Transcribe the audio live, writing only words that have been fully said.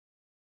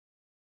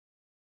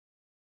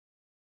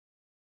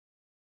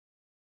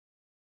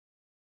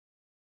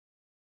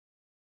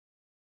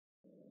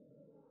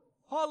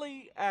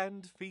Paulie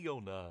and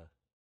Fiona.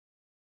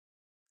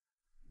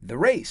 The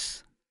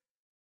race.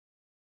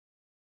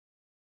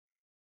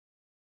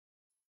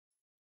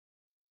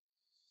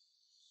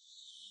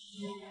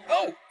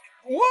 Oh!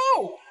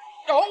 Whoa!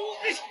 Oh!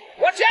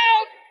 Watch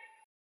out!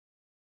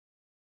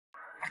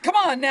 Come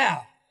on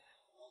now!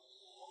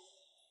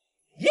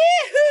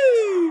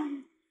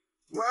 Yee-hoo!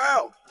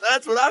 Wow,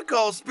 that's what I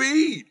call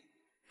speed.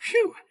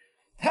 Phew!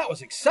 That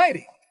was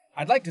exciting.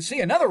 I'd like to see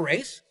another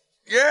race.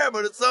 Yeah,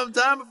 but it's some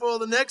time before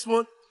the next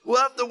one.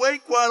 We'll have to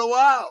wait quite a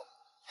while.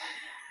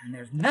 And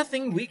there's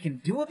nothing we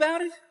can do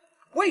about it?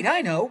 Wait,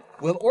 I know.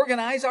 We'll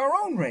organize our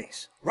own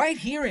race, right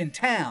here in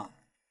town.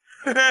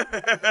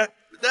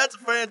 That's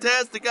a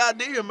fantastic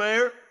idea,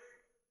 Mayor.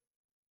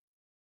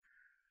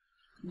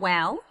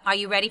 Well, are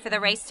you ready for the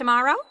race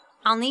tomorrow?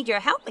 I'll need your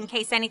help in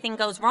case anything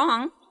goes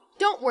wrong.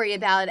 Don't worry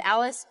about it,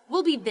 Alice.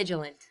 We'll be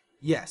vigilant.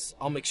 Yes,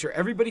 I'll make sure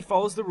everybody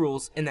follows the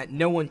rules and that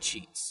no one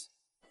cheats.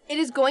 It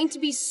is going to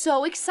be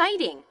so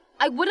exciting.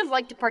 I would have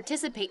liked to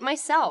participate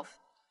myself.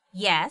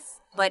 Yes,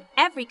 but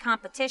every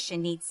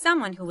competition needs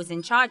someone who is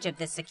in charge of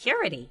the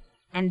security.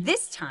 And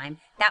this time,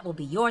 that will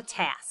be your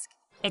task.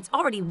 It's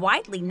already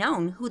widely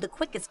known who the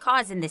quickest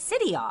cars in the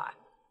city are.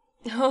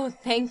 Oh,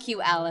 thank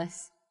you,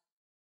 Alice.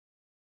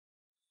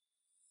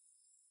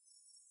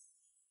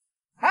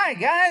 Hi,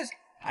 guys.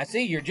 I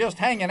see you're just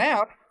hanging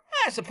out.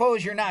 I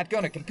suppose you're not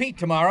going to compete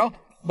tomorrow,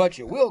 but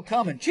you will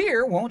come and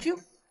cheer, won't you?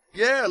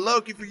 Yeah,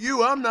 lucky for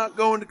you, I'm not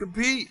going to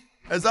compete,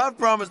 as I've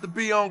promised to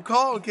be on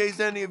call in case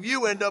any of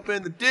you end up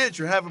in the ditch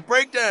or have a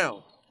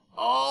breakdown.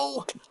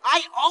 Oh,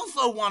 I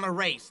also want to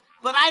race,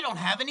 but I don't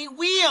have any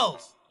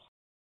wheels.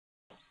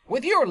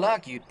 With your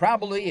luck, you'd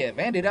probably have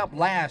ended up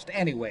last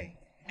anyway.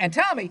 And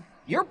Tommy,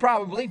 you're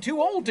probably too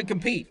old to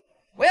compete.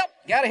 Well,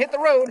 gotta hit the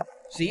road.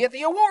 See you at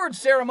the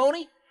awards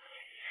ceremony.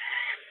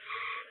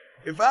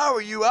 If I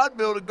were you, I'd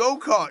build a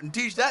go-kart and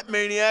teach that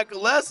maniac a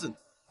lesson.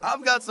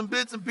 I've got some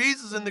bits and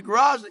pieces in the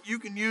garage that you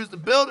can use to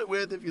build it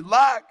with if you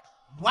like.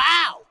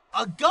 Wow,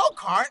 a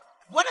go-kart?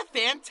 What a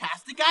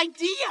fantastic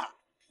idea.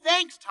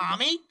 Thanks,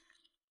 Tommy.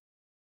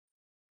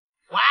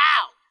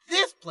 Wow,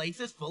 this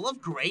place is full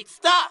of great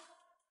stuff.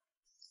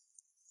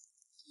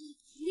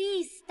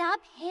 Please stop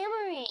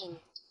hammering.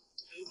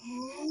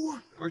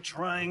 We're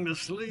trying to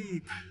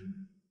sleep.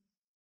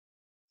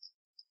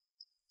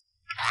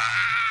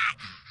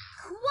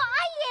 Quiet!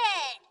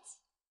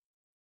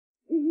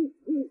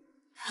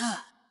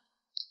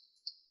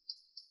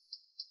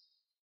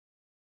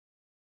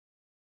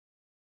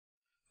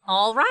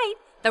 All right,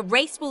 the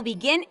race will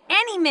begin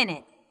any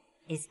minute.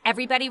 Is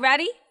everybody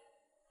ready?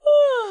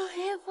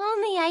 If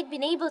only I'd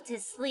been able to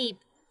sleep.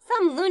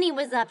 Some loony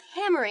was up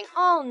hammering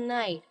all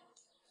night.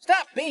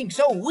 Stop being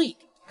so weak.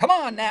 Come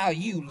on now,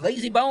 you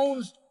lazy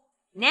bones.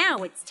 Now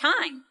it's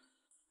time.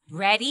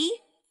 Ready?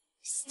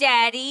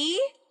 Steady?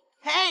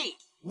 Hey,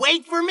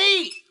 wait for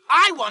me.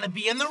 I want to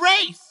be in the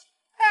race.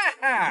 Ha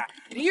ha!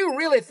 Do you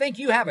really think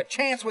you have a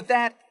chance with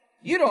that?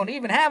 You don't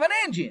even have an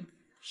engine.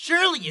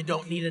 Surely you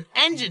don't need an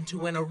engine to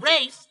win a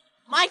race.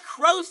 My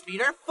crow's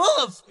feet are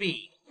full of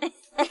speed.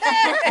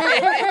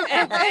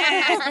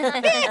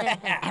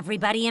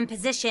 Everybody in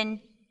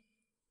position.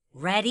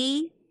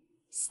 Ready?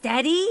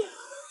 Steady?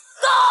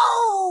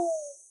 Go!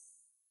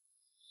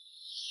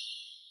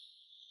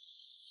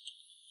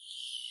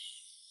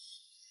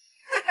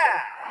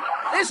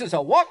 This is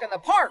a walk in the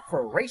park for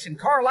a racing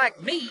car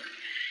like me.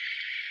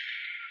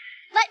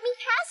 Let me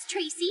pass,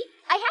 Tracy.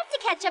 I have to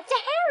catch up to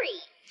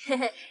Harry.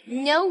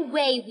 No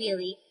way,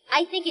 Wheelie.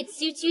 I think it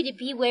suits you to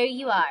be where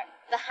you are,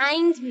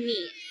 behind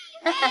me.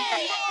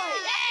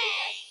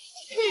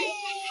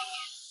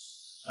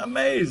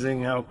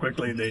 Amazing how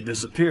quickly they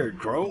disappeared,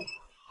 Crow.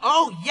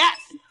 Oh, yes.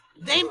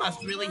 They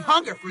must really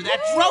hunger for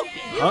that trophy.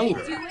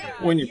 Hunger?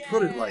 When you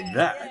put it like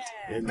that,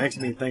 it makes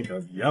me think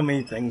of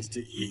yummy things to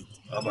eat.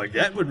 A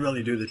baguette would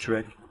really do the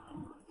trick.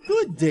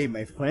 Good day,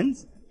 my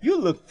friends. You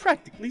look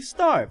practically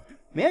starved.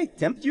 May I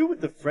tempt you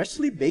with a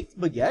freshly baked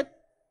baguette?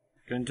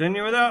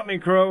 Continue without me,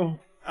 Crow.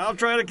 I'll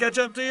try to catch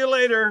up to you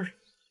later.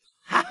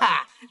 Ha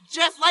ha!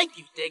 Just like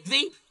you,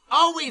 Digsy.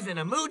 Always in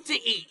a mood to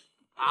eat.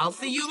 I'll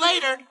see you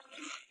later.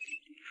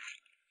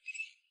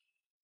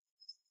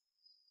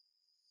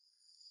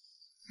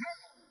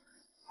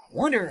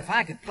 Wonder if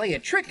I could play a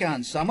trick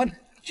on someone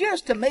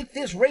just to make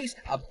this race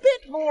a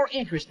bit more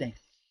interesting.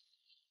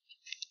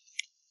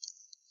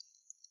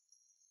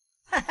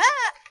 Ha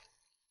ha!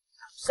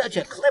 Such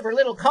a clever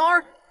little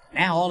car.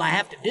 Now all I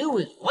have to do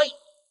is wait.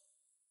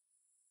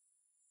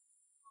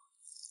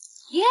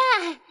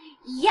 Yeah,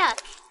 yuck.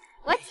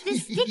 What's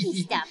this sticky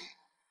stuff?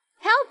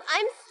 Help,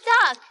 I'm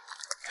stuck.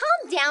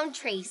 Calm down,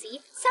 Tracy.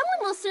 Someone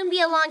will soon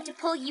be along to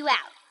pull you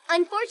out.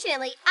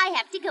 Unfortunately, I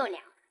have to go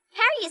now.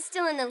 Harry is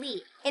still in the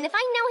lead, and if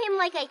I know him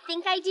like I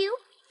think I do,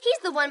 he's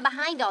the one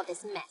behind all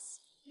this mess.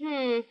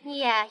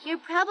 Yeah, you're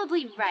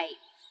probably right.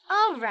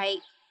 All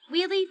right,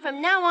 Wheelie,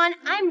 from now on,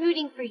 I'm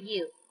rooting for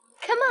you.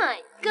 Come on,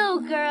 go,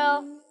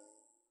 girl.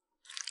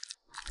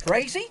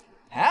 Tracy,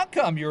 how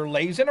come you're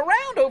lazing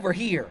around over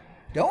here?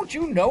 Don't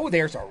you know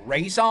there's a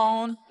race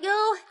on?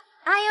 Oh,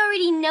 I I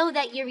already know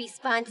that you're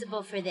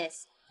responsible for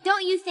this.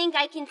 Don't you think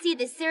I can see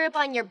the syrup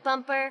on your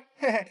bumper?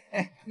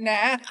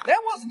 Nah,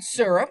 that wasn't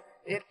syrup.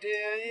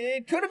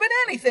 It could have been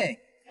anything.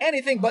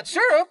 Anything but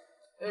syrup.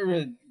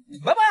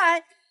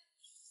 Bye-bye.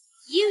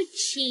 You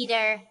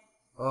cheater.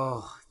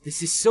 Oh,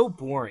 this is so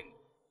boring.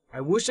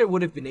 I wish I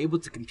would have been able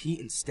to compete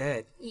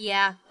instead.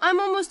 Yeah, I'm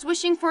almost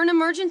wishing for an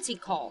emergency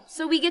call,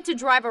 so we get to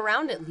drive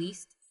around at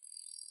least.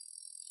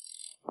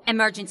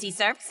 Emergency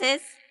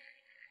services.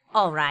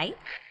 All right.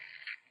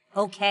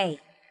 Okay,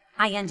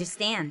 I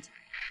understand.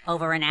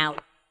 Over and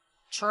out.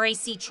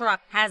 Tracy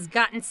truck has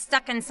gotten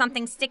stuck in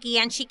something sticky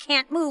and she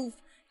can't move.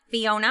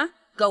 Fiona,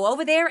 go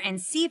over there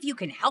and see if you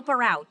can help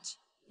her out.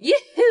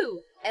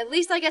 Yoo-hoo! At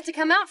least I get to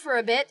come out for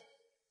a bit.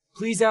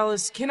 Please,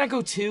 Alice, can I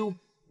go too?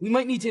 We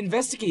might need to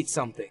investigate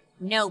something.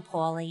 No,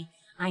 Paulie.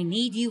 I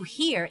need you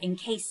here in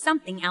case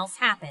something else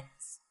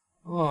happens.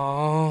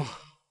 Oh.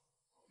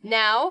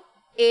 Now,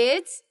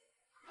 it's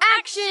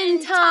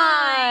action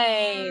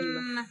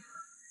time!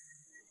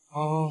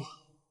 Oh.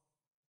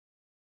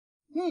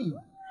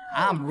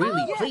 I'm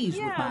really pleased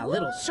with my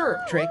little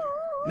syrup trick.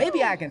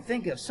 Maybe I can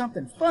think of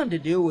something fun to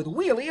do with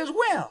Wheelie as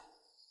well.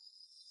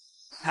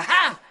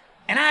 Ha-ha!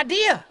 An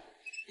idea!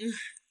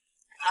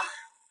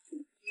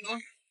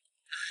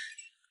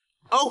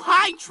 Oh,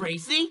 hi,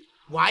 Tracy.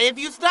 Why have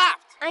you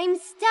stopped? I'm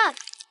stuck.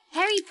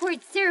 Harry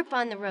poured syrup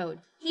on the road.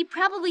 He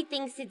probably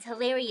thinks it's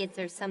hilarious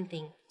or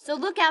something. So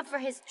look out for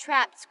his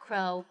traps,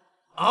 Crow.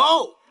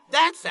 Oh,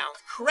 that sounds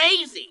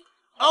crazy.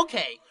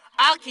 Okay,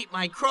 I'll keep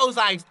my crow's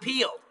eyes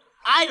peeled.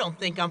 I don't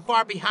think I'm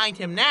far behind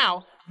him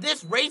now.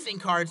 This racing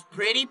car's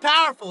pretty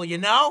powerful, you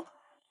know?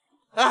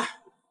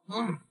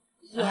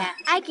 Yeah,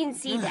 I can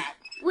see that.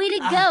 Way to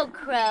go,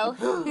 Crow.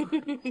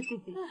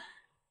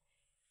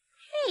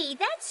 Hey,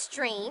 that's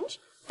strange.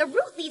 The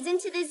route leads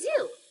into the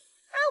zoo.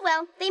 Oh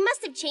well, they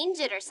must have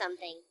changed it or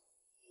something.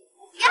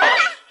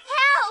 Ah,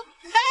 help!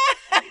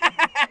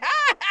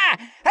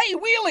 Hey,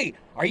 Wheelie!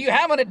 Are you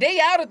having a day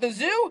out at the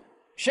zoo?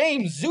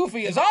 Shame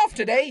Zoofy is off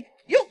today.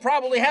 You'll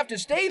probably have to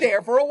stay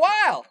there for a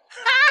while.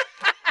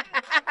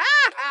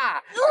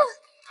 Ugh,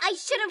 I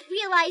should have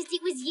realized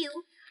it was you.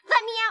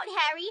 Let me out,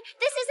 Harry.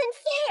 This isn't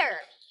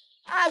fair.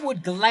 I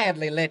would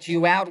gladly let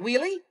you out,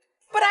 Wheelie,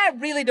 but I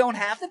really don't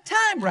have the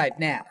time right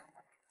now.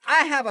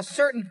 I have a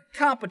certain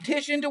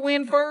competition to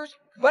win first,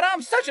 but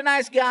I'm such a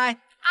nice guy,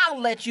 I'll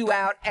let you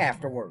out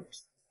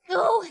afterwards.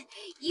 Oh,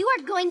 you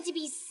are going to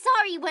be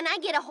sorry when I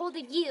get a hold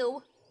of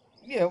you.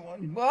 Yeah,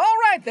 well, all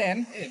right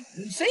then.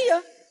 See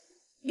ya.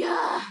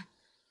 Ugh.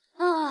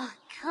 Oh,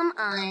 come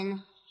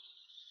on.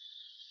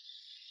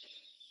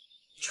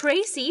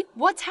 Tracy,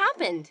 what's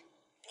happened?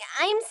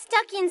 I'm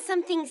stuck in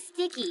something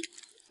sticky.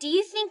 Do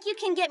you think you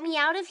can get me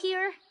out of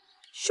here?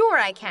 Sure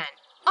I can.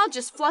 I'll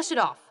just flush it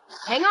off.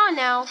 Hang on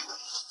now.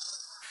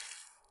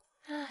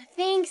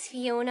 Thanks,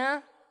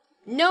 Fiona.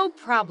 No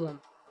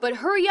problem. But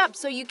hurry up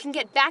so you can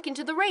get back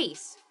into the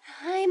race.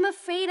 I'm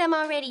afraid I'm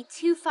already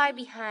too far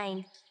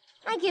behind.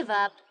 I give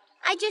up.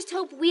 I just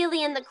hope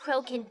Wheelie and the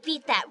Crow can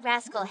beat that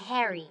rascal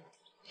Harry.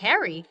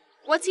 Harry?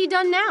 What's he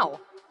done now?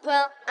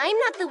 Well, I'm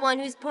not the one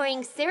who's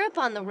pouring syrup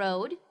on the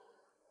road.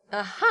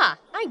 Aha,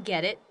 I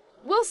get it.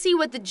 We'll see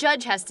what the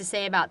judge has to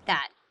say about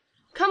that.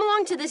 Come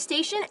along to the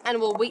station and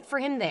we'll wait for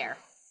him there.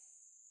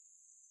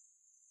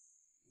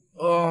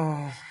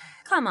 Oh.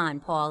 Come on,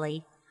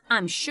 Paulie.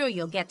 I'm sure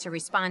you'll get to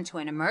respond to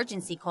an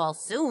emergency call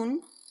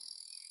soon.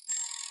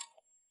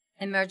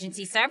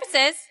 Emergency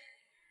services?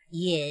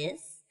 Yes,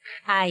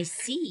 I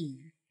see.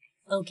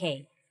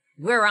 Okay,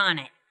 we're on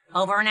it.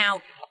 Over and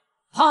out.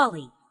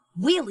 Paulie,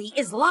 Wheelie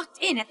is locked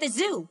in at the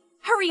zoo.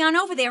 Hurry on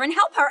over there and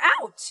help her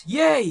out.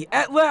 Yay,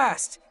 at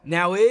last.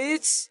 Now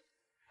it's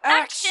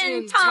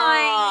Action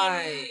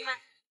time!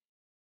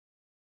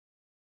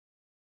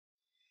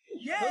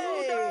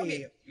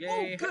 Yay!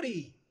 Oh,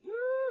 goody!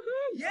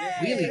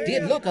 Wheelie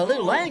did look a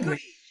little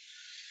angry.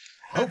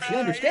 Hope she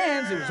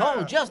understands it was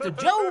all just a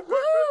joke.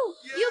 Woo!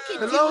 You can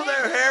Hello do it.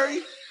 there, Harry.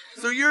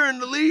 So you're in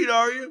the lead,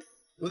 are you?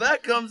 Well,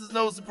 that comes as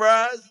no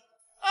surprise.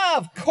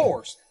 Of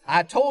course.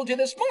 I told you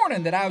this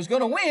morning that I was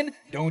going to win.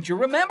 Don't you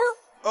remember?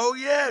 Oh,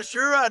 yeah,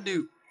 sure I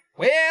do.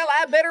 Well,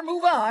 I better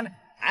move on.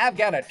 I've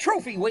got a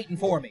trophy waiting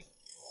for me.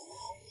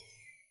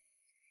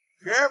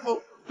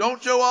 Careful.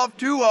 Don't show off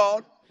too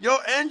hard. Your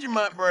engine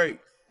might break.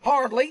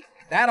 Hardly.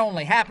 That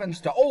only happens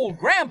to old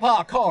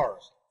grandpa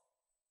cars.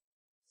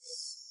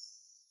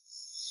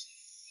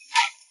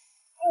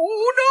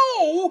 Oh,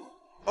 no!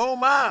 Oh,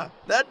 my.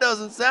 That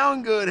doesn't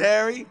sound good,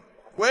 Harry.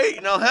 Wait,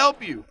 and I'll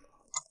help you.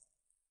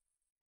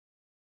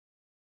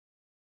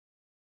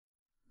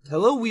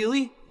 Hello,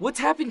 Wheelie. What's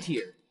happened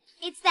here?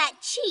 It's that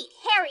cheat,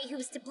 Harry,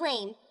 who's to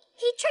blame.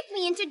 He tricked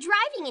me into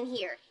driving in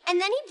here, and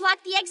then he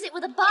blocked the exit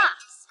with a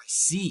box. I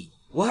see.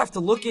 We'll have to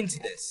look into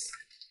this.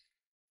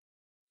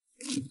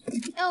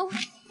 Oh,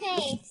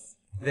 thanks.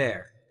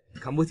 There.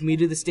 Come with me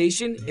to the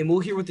station, and we'll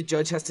hear what the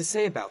judge has to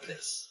say about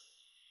this.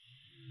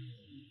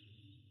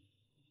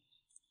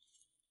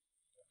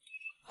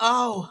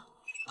 I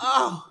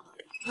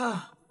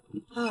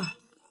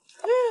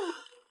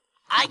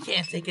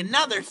can't take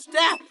another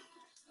step.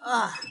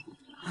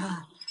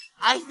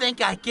 I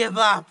think I give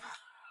up.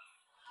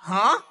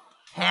 Huh?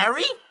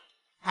 Harry?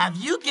 Have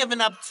you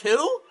given up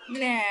too?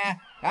 Nah,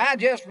 I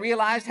just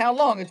realized how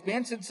long it's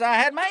been since I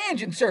had my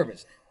engine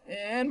serviced.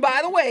 And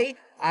by the way,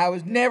 I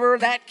was never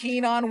that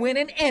keen on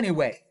winning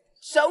anyway.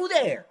 So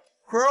there.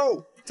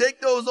 Crow,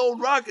 take those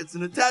old rockets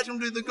and attach them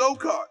to the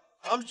go-kart.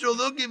 I'm sure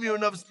they'll give you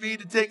enough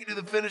speed to take you to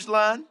the finish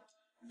line.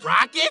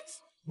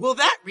 Rockets? Will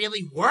that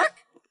really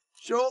work?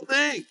 Sure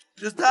thing.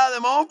 Just tie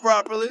them on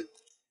properly.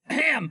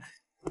 Ahem.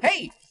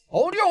 Hey,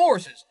 hold your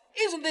horses.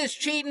 Isn't this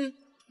cheating?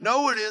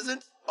 No, it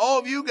isn't. All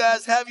of you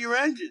guys have your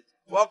engines,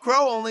 while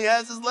Crow only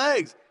has his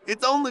legs.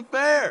 It's only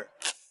fair.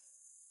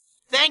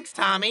 Thanks,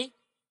 Tommy.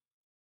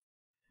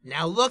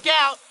 Now look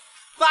out!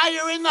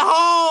 Fire in the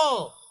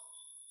hole!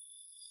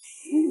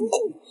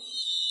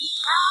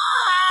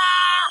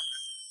 Ah!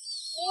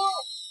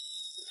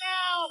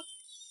 No!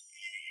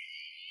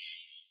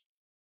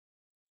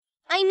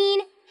 I mean,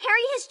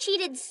 Harry has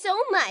cheated so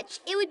much,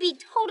 it would be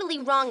totally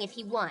wrong if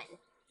he won.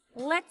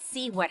 Let's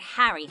see what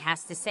Harry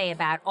has to say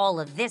about all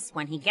of this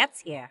when he gets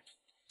here.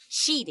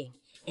 Cheating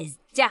is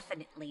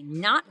definitely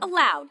not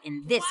allowed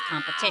in this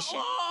competition.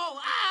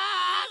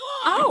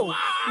 Oh,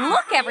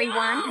 look,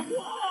 everyone.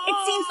 It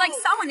seems like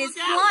someone is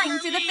flying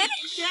to the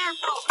finish.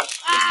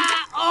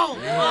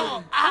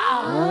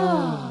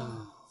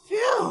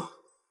 Phew!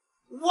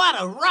 What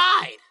a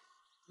ride!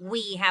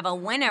 We have a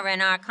winner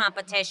in our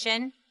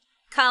competition,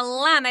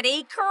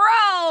 Calamity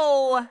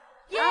Crow!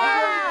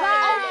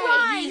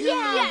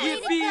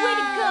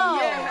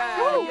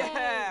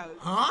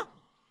 Huh?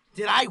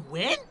 Did I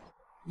win?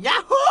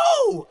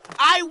 Yahoo!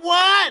 I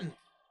won!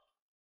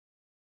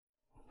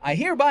 I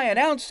hereby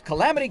announce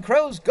Calamity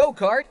Crow's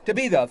go-kart to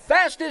be the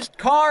fastest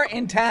car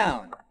in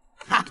town.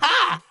 Ha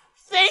ha!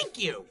 Thank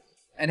you!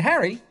 And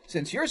Harry,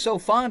 since you're so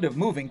fond of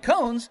moving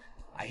cones,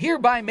 I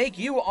hereby make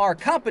you our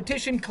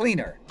competition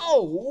cleaner.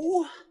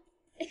 Oh!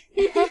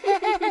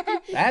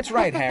 That's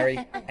right,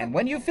 Harry. And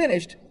when you've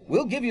finished,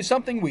 we'll give you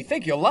something we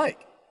think you'll like.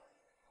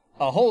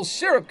 A whole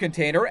syrup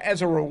container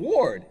as a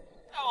reward.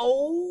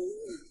 Oh!